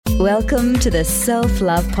Welcome to the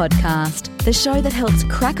Self-Love Podcast, the show that helps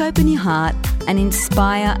crack open your heart and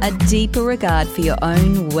inspire a deeper regard for your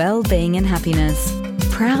own well-being and happiness.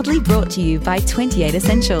 Proudly brought to you by 28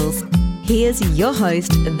 Essentials. Here's your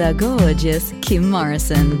host, the gorgeous Kim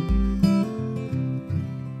Morrison.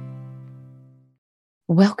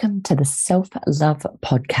 Welcome to the Self-Love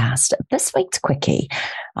Podcast. This week's quickie,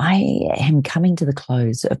 I am coming to the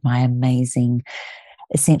close of my amazing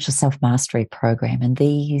Essential Self-Mastery program, and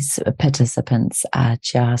these participants are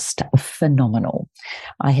just phenomenal.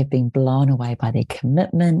 I have been blown away by their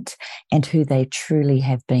commitment and who they truly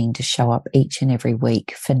have been to show up each and every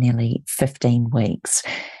week for nearly 15 weeks.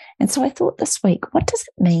 And so I thought this week, what does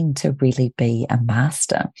it mean to really be a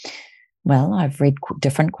master? Well, I've read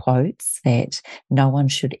different quotes that no one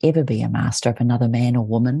should ever be a master of another man or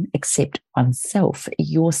woman except oneself,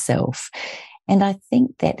 yourself. And I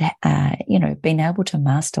think that, being able to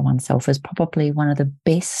master oneself is probably one of the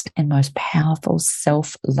best and most powerful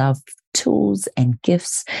self-love tools and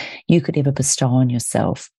gifts you could ever bestow on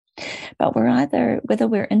yourself. But whether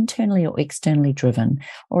we're internally or externally driven,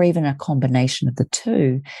 or even a combination of the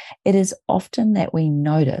two, it is often that we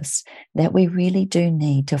notice that we really do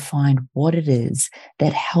need to find what it is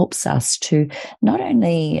that helps us to not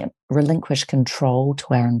only relinquish control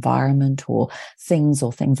to our environment or things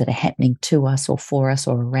that are happening to us or for us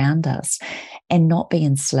or around us, and not be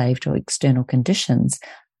enslaved to external conditions,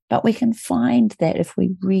 but we can find that if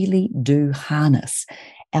we really do harness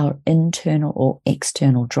our internal or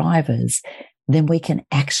external drivers, then we can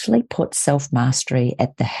actually put self-mastery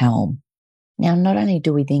at the helm. Now, not only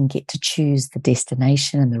do we then get to choose the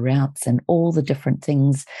destination and the routes and all the different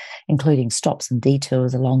things, including stops and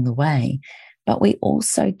detours along the way, but we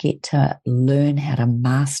also get to learn how to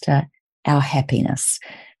master our happiness,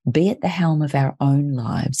 be at the helm of our own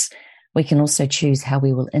lives. We can also choose how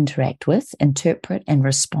we will interact with, interpret, and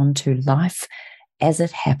respond to life as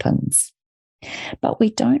it happens. But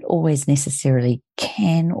we don't always necessarily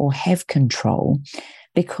can or have control,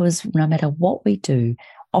 because no matter what we do,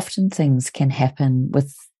 often things can happen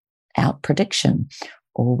without prediction,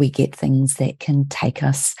 or we get things that can take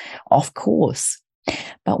us off course.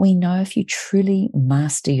 But we know if you truly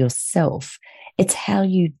master yourself, it's how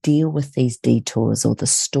you deal with these detours or the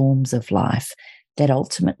storms of life that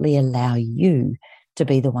ultimately allow you to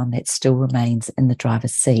be the one that still remains in the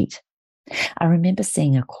driver's seat. I remember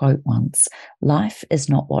seeing a quote once: life is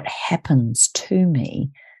not what happens to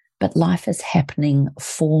me, but life is happening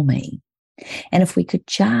for me. And if we could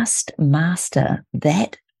just master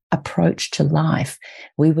that approach to life,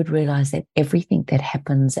 we would realize that everything that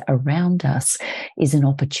happens around us is an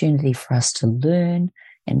opportunity for us to learn,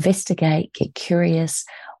 investigate, get curious,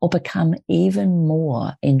 or become even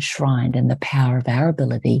more enshrined in the power of our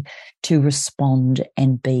ability to respond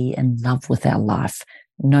and be in love with our life,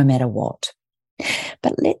 no matter what.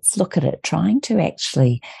 But let's look at it. Trying to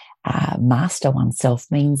actually master oneself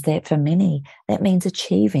means that for many, that means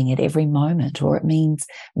achieving at every moment, or it means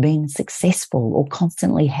being successful or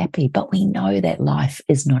constantly happy. But we know that life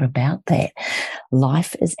is not about that.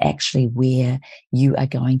 Life is actually where you are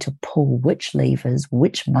going to pull which levers,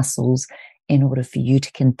 which muscles, in order for you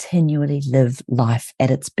to continually live life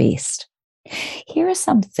at its best. Here are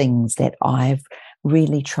some things that I've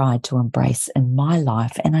really tried to embrace in my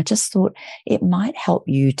life, and I just thought it might help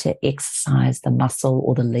you to exercise the muscle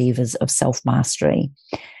or the levers of self-mastery,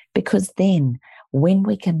 because then when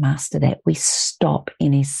we can master that, we stop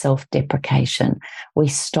any self-deprecation, we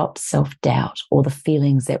stop self-doubt or the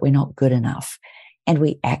feelings that we're not good enough, and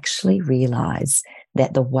we actually realize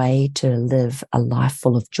that the way to live a life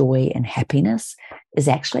full of joy and happiness is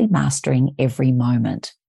actually mastering every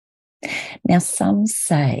moment. Now, some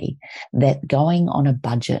say that going on a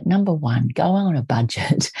budget, number one, going on a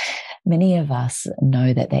budget, many of us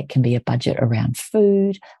know that that can be a budget around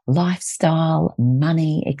food, lifestyle,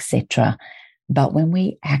 money, etc. But when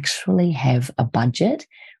we actually have a budget,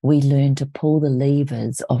 we learn to pull the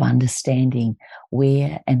levers of understanding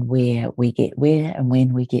where and when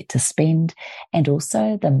we get to spend, and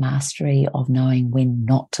also the mastery of knowing when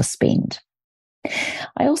not to spend.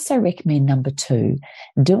 I also recommend, number two,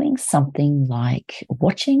 doing something like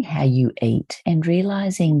watching how you eat and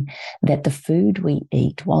realizing that the food we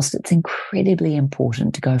eat, whilst it's incredibly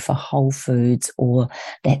important to go for whole foods or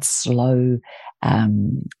that SLOW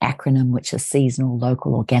acronym, which is seasonal,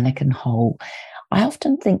 local, organic, and whole, I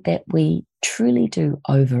often think that we truly do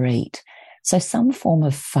overeat. So some form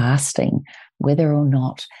of fasting, whether or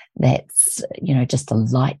not that's, just a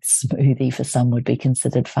light smoothie for some would be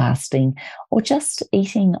considered fasting, or just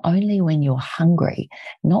eating only when you're hungry,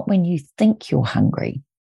 not when you think you're hungry.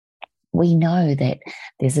 We know that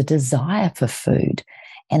there's a desire for food,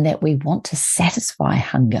 and that we want to satisfy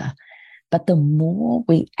hunger. But the more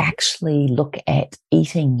we actually look at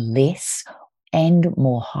eating less and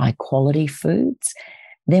more high quality foods,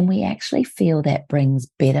 then we actually feel that brings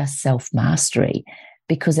better self-mastery,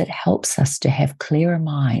 because it helps us to have clearer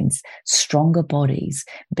minds, stronger bodies,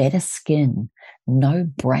 better skin, no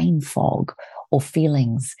brain fog or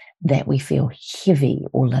feelings that we feel heavy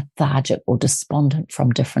or lethargic or despondent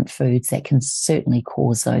from different foods that can certainly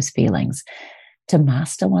cause those feelings. To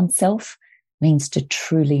master oneself means to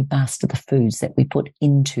truly master the foods that we put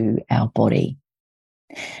into our body.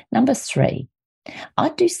 Number 3,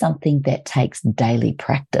 I'd do something that takes daily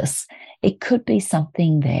practice. It could be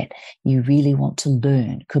something that you really want to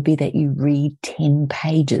learn. It could be that you read 10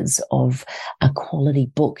 pages of a quality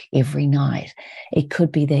book every night. It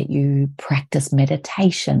could be that you practice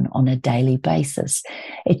meditation on a daily basis.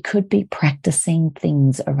 It could be practicing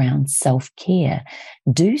things around self-care.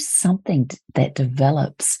 Do something that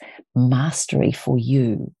develops mastery for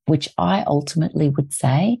you, which I ultimately would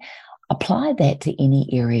say, apply that to any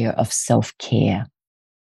area of self-care.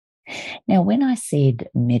 Now, when I said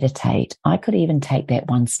meditate, I could even take that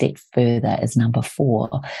one step further as number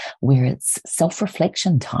 4, where it's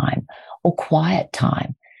self-reflection time or quiet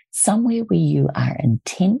time, somewhere where you are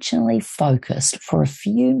intentionally focused for a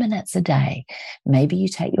few minutes a day. Maybe you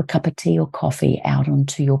take your cup of tea or coffee out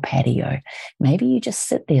onto your patio. Maybe you just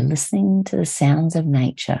sit there listening to the sounds of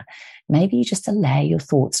nature. Maybe you just allow your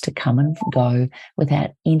thoughts to come and go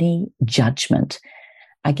without any judgment.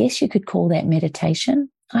 I guess you could call that meditation.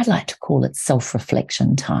 I'd like to call it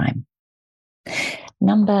self-reflection time.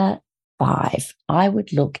 Number 5, I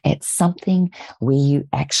would look at something where you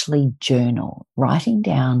actually journal, writing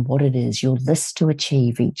down what it is, your list to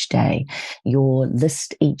achieve each day, your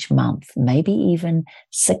list each month, maybe even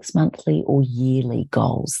 6 monthly or yearly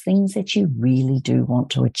goals, things that you really do want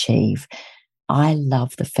to achieve. I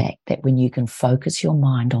love the fact that when you can focus your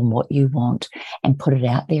mind on what you want and put it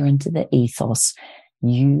out there into the ethos,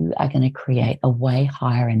 you are going to create a way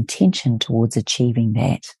higher intention towards achieving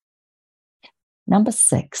that. Number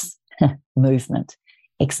 6, movement,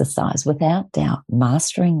 exercise. Without doubt,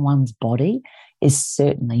 mastering one's body is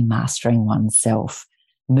certainly mastering oneself.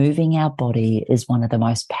 Moving our body is one of the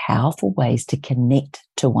most powerful ways to connect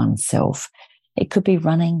to oneself. It could be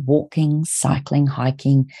running, walking, cycling,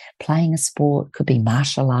 hiking, playing a sport, could be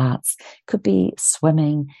martial arts, could be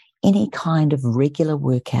swimming, any kind of regular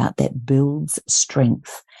workout that builds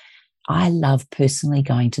strength. I love personally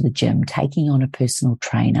going to the gym, taking on a personal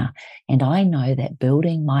trainer, and I know that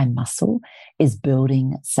building my muscle is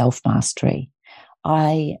building self-mastery.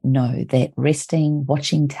 I know that resting,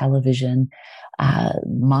 watching television,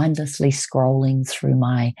 mindlessly scrolling through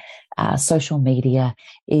my social media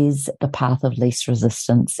is the path of least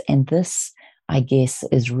resistance. And this, I guess,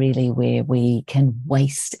 is really where we can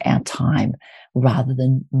waste our time rather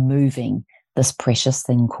than moving this precious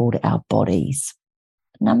thing called our bodies.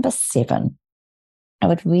 Number 7, I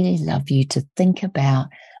would really love you to think about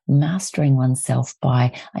mastering oneself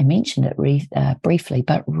by, I mentioned it briefly,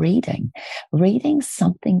 but reading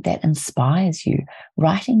something that inspires you,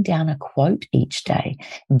 writing down a quote each day,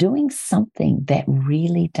 doing something that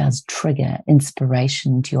really does trigger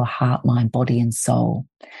inspiration to your heart, mind, body, and soul.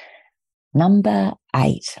 Number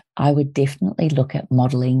 8, I would definitely look at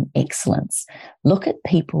modeling excellence. Look at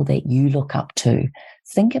people that you look up to.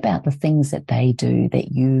 Think about the things that they do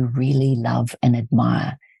that you really love and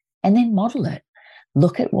admire, and then model it.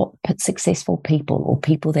 Look at what successful people or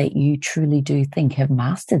people that you truly do think have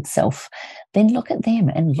mastered self. Then look at them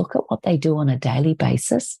and look at what they do on a daily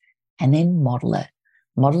basis and then model it.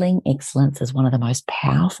 Modeling excellence is one of the most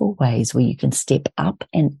powerful ways where you can step up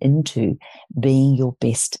and into being your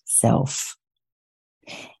best self.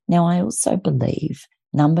 Now, I also believe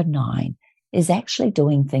number 9 is actually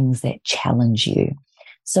doing things that challenge you.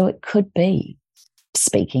 So it could be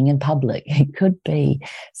speaking in public. It could be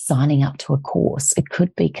signing up to a course. It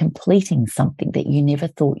could be completing something that you never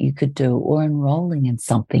thought you could do, or enrolling in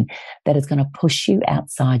something that is going to push you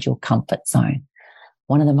outside your comfort zone.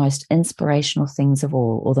 One of the most inspirational things of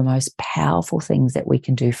all, or the most powerful things that we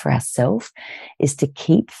can do for ourselves, is to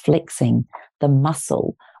keep flexing the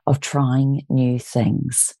muscle of trying new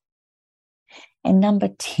things. And number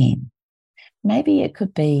 10, maybe it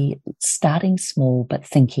could be starting small but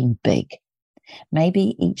thinking big.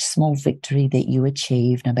 Maybe each small victory that you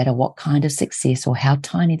achieve, no matter what kind of success or how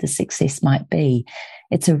tiny the success might be,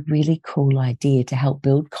 it's a really cool idea to help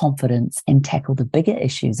build confidence and tackle the bigger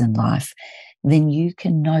issues in life. Then you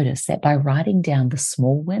can notice that by writing down the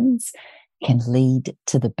small wins can lead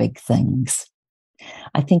to the big things.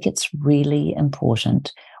 I think it's really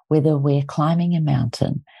important, whether we're climbing a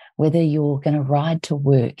mountain, whether you're going to ride to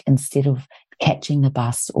work instead of catching the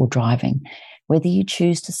bus or driving, whether you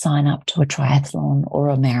choose to sign up to a triathlon or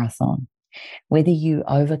a marathon, whether you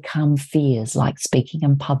overcome fears like speaking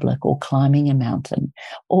in public or climbing a mountain,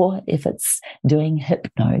 or if it's doing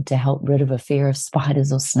hypno to help rid of a fear of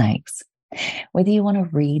spiders or snakes, whether you want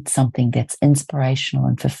to read something that's inspirational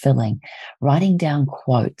and fulfilling, writing down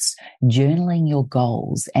quotes, journaling your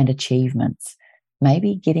goals and achievements,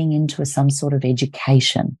 maybe getting into some sort of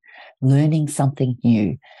education, learning something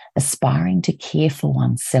new, aspiring to care for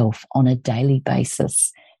oneself on a daily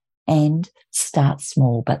basis, and start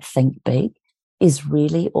small but think big, is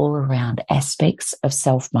really all around aspects of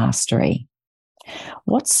self-mastery.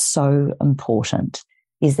 What's so important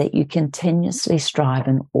is that you continuously strive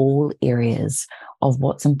in all areas of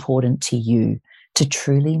what's important to you to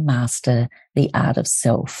truly master the art of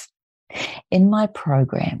self. In my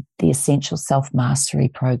program, the Essential Self-Mastery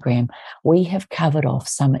Program, we have covered off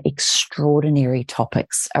some extraordinary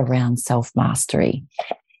topics around self-mastery.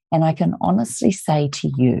 And I can honestly say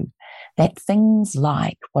to you that things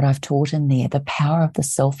like what I've taught in there, the power of the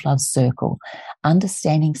self-love circle,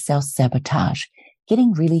 understanding self-sabotage,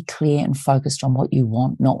 getting really clear and focused on what you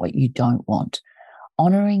want, not what you don't want,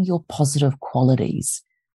 honoring your positive qualities,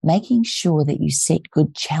 making sure that you set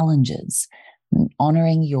good challenges,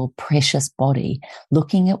 honoring your precious body,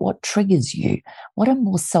 looking at what triggers you, what are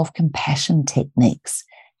more self-compassion techniques,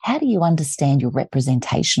 how do you understand your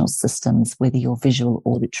representational systems, whether you're visual,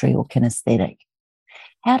 auditory, or kinesthetic?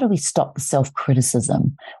 How do we stop the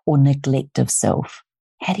self-criticism or neglect of self?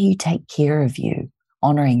 How do you take care of you,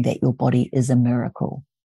 honoring that your body is a miracle?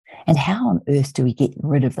 And how on earth do we get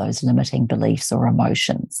rid of those limiting beliefs or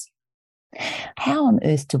emotions? How on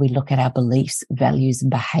earth do we look at our beliefs, values, and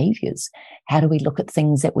behaviors? How do we look at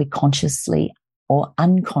things that we consciously or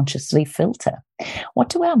unconsciously filter? What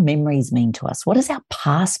do our memories mean to us? What does our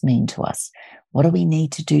past mean to us? What do we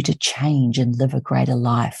need to do to change and live a greater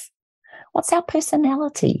life? What's our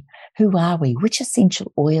personality? Who are we? Which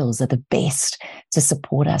essential oils are the best to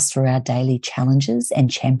support us through our daily challenges and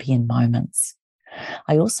champion moments?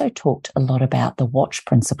 I also talked a lot about the watch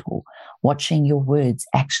principle, watching your words,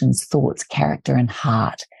 actions, thoughts, character, and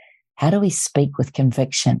heart. How do we speak with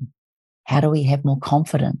conviction? How do we have more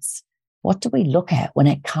confidence? What do we look at when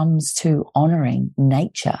it comes to honoring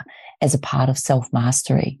nature as a part of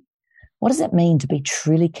self-mastery? What does it mean to be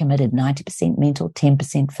truly committed, 90% mental,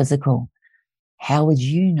 10% physical? How would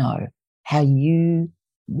you know how you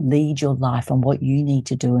lead your life and what you need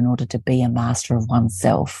to do in order to be a master of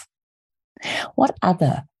oneself? What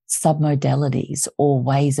other submodalities or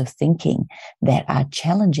ways of thinking that are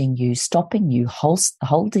challenging you, stopping you,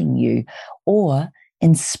 holding you, or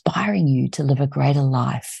inspiring you to live a greater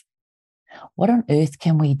life? What on earth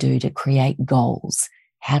can we do to create goals?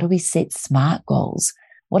 How do we set SMART goals?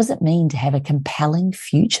 What does it mean to have a compelling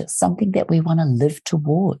future, something that we want to live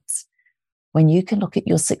towards? When you can look at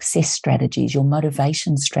your success strategies, your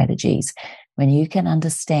motivation strategies, when you can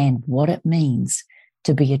understand what it means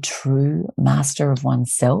to be a true master of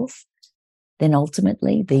oneself, then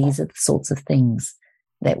ultimately these are the sorts of things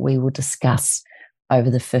that we will discuss over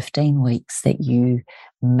the 15 weeks that you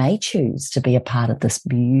may choose to be a part of this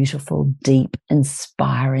beautiful, deep,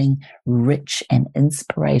 inspiring, rich, and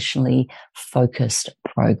inspirationally focused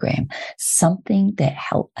program. Something that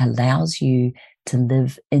allows you to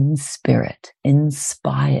live in spirit,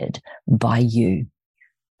 inspired by you.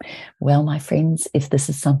 Well, my friends, if this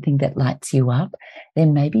is something that lights you up,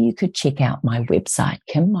 then maybe you could check out my website,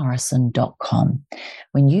 kimmorrison.com.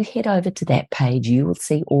 When you head over to that page, you will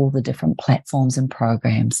see all the different platforms and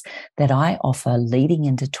programs that I offer leading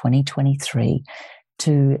into 2023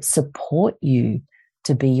 to support you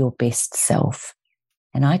to be your best self.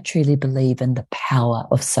 And I truly believe in the power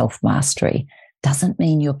of self-mastery. Doesn't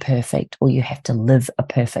mean you're perfect or you have to live a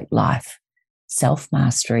perfect life.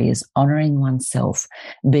 Self-mastery is honoring oneself,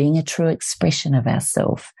 being a true expression of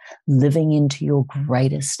ourself, living into your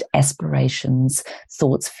greatest aspirations,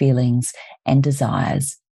 thoughts, feelings, and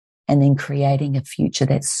desires, and then creating a future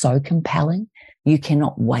that's so compelling, you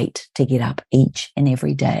cannot wait to get up each and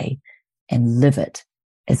every day and live it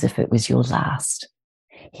as if it was your last.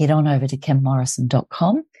 Head on over to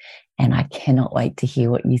kimmorrison.com. And I cannot wait to hear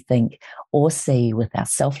what you think or see with our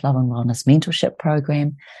Self-Love and Wellness Mentorship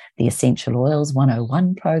Program, the Essential Oils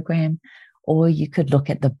 101 program, or you could look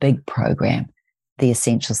at the big program, the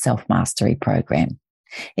Essential Self-Mastery Program.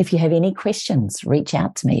 If you have any questions, reach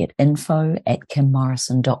out to me at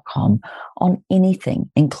info@kimmorrison.com on anything,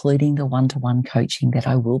 including the one-to-one coaching that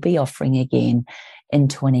I will be offering again in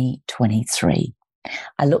 2023.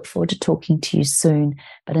 I look forward to talking to you soon.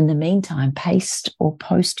 But in the meantime, paste or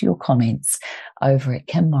post your comments over at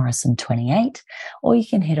Kim Morrison 28, or you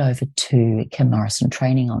can head over to Kim Morrison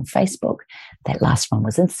Training on Facebook. That last one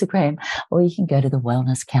was Instagram, or you can go to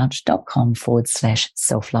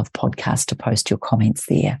thewellnesscouch.com/self-love podcast to post your comments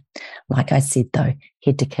there. Like I said, though,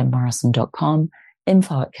 head to kimmorrison.com.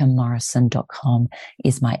 info@kimmorrison.com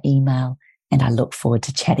is my email, and I look forward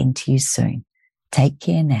to chatting to you soon. Take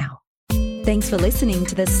care now. Thanks for listening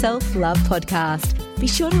to the Self-Love Podcast. Be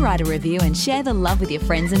sure to write a review and share the love with your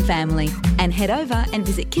friends and family. And head over and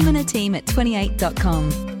visit Kim and her team at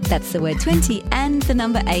 28.com. That's the word 20 and the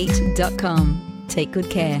number 8.com. Take good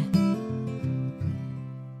care.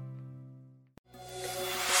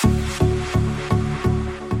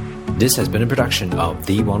 This has been a production of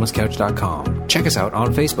TheWellnessCouch.com. Check us out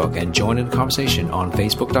on Facebook and join in the conversation on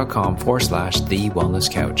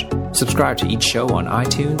Facebook.com/TheWellnessCouch. Subscribe to each show on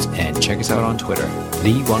iTunes and check us out on Twitter.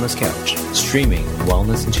 The Wellness Couch, streaming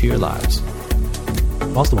wellness into your lives.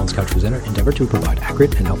 Whilst the Wellness Couch presenter endeavor to provide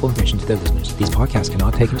accurate and helpful information to their listeners, these podcasts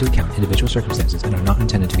cannot take into account individual circumstances and are not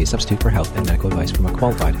intended to be a substitute for health and medical advice from a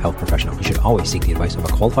qualified health professional. You should always seek the advice of a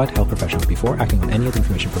qualified health professional before acting on any of the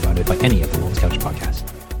information provided by any of the Wellness Couch podcasts.